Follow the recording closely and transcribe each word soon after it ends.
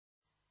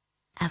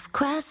I've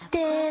crossed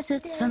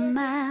deserts for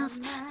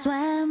miles,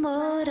 swam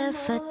water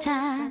for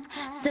time,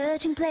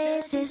 searching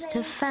places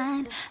to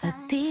find a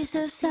piece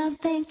of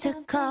something to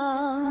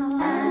call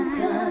mine.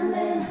 I'm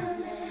coming.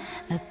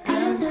 A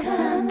piece of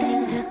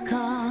something to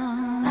call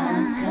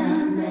mine.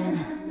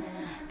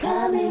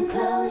 Coming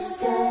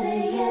closer to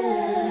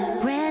you.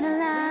 Ran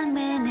along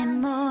many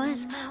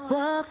moors,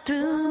 walked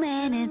through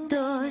many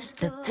doors.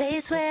 The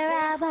place where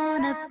I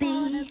wanna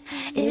be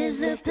is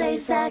the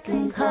place I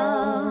can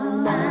call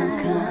mine.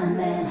 I'm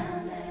coming.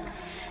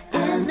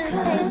 Is the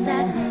place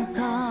I can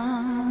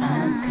call mine.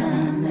 I'm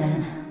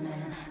coming.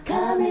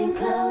 Coming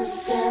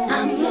closer.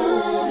 I'm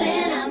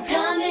moving, I'm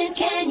coming.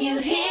 Can you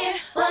hear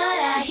what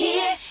I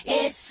hear?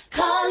 It's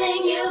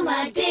calling you,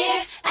 my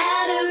dear,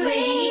 out of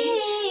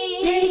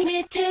reach. Take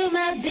me to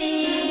my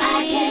beach.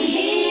 I can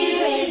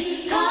hear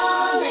it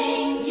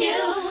calling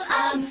you.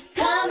 I'm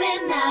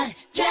coming, not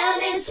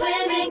drowning,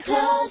 swimming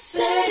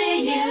closer to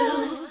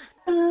you.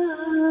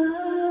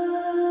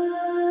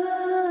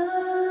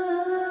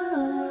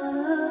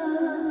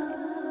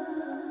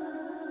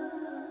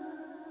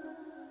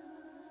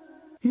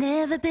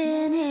 Never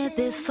been here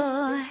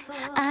before.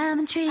 I'm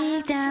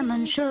intrigued, I'm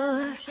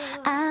unsure.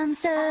 I'm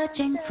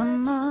searching for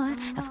more.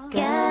 I've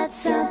got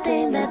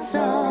something that's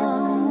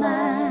all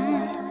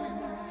mine.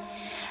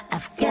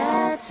 I've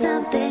got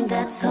something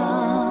that's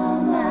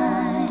all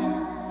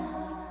mine.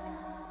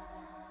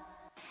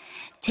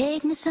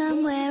 Take me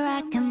somewhere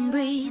I can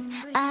breathe.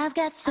 I've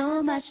got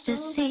so much to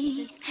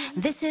see.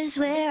 This is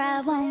where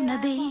I wanna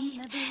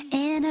be,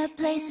 in a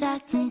place I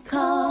can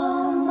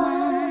call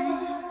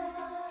mine.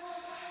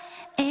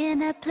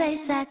 In a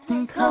place I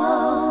can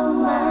call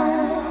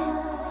mine.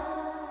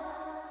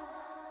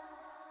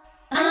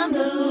 I'm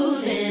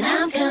moving,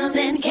 I'm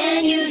coming,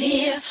 can you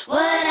hear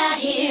what I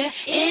hear?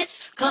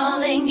 It's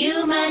calling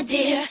you, my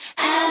dear,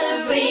 out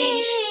of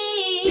reach.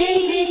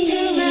 Take me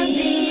to my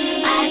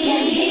beach. I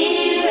can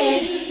hear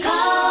it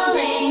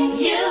calling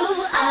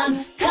you.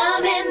 I'm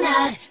coming,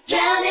 not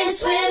drowning,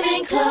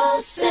 swimming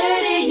closer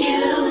to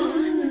you.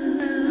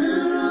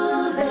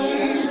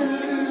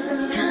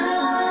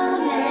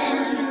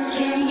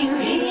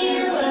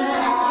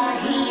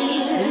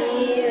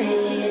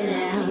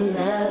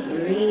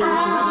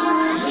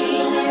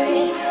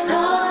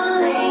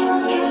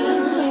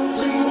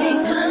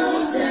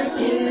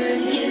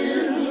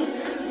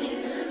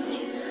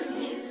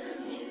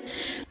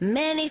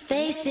 Many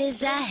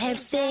faces I have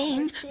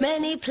seen,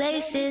 many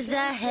places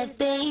I have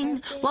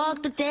been.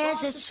 Walked the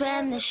desert,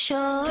 swam the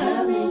shore.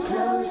 Coming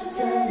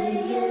closer to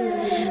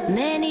you.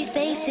 Many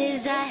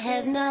faces I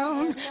have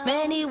known,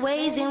 many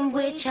ways in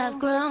which I've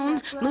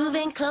grown.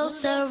 Moving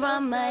closer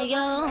on my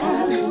own.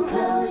 Coming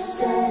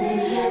closer to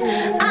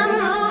you. I'm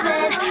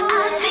moving,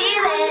 I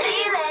feel it.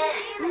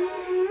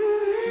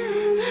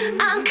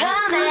 I'm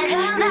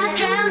coming, not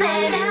drowning.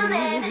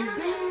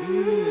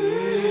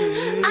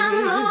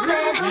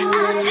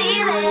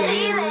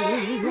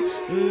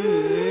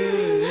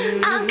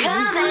 I'm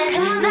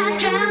coming, not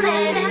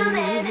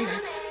drowning.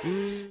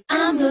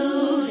 I'm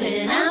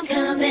moving, I'm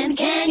coming.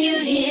 Can you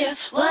hear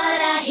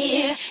what I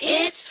hear?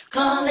 It's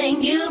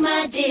calling you,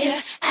 my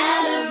dear,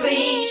 out of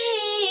reach.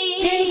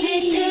 Take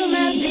me to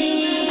my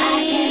beach.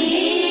 I can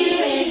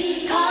hear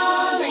it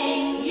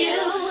calling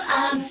you.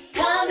 I'm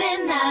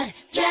coming, not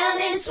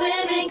drowning,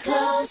 swimming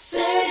closer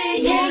to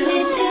you. Take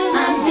me to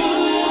my beach.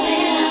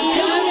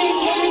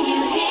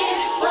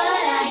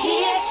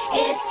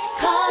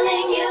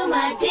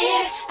 My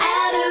dear,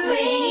 out of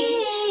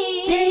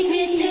reach. Take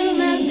me to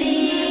my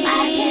beach.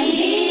 I can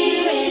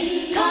hear it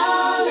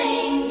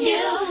calling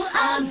you.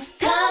 I'm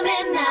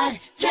coming, not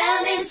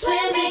drowning,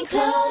 swimming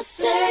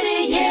closer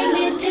to you. Take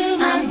me to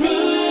my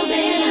beach.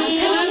 I'm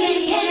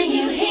coming, can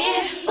you hear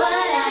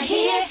what I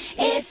hear?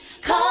 It's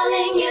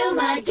calling you,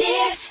 my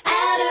dear,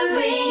 out of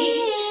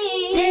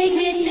reach. Take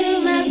me to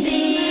my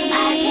beach.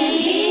 I can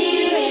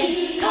hear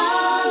it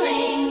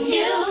calling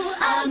you.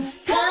 I'm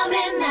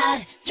coming,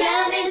 not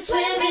drowning,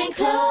 swimming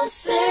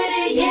closer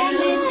to you.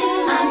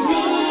 I'm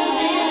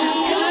moving, I'm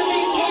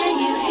coming, can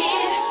you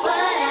hear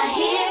what I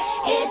hear?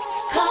 It's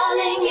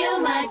calling you,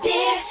 my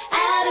dear,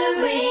 out of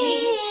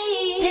reach.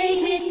 Take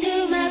me to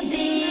my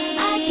beach.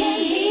 I can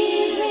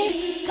hear it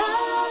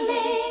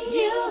calling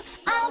you.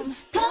 I'm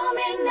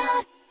coming,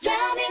 not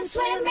drowning,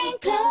 swimming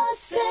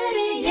closer to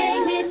you.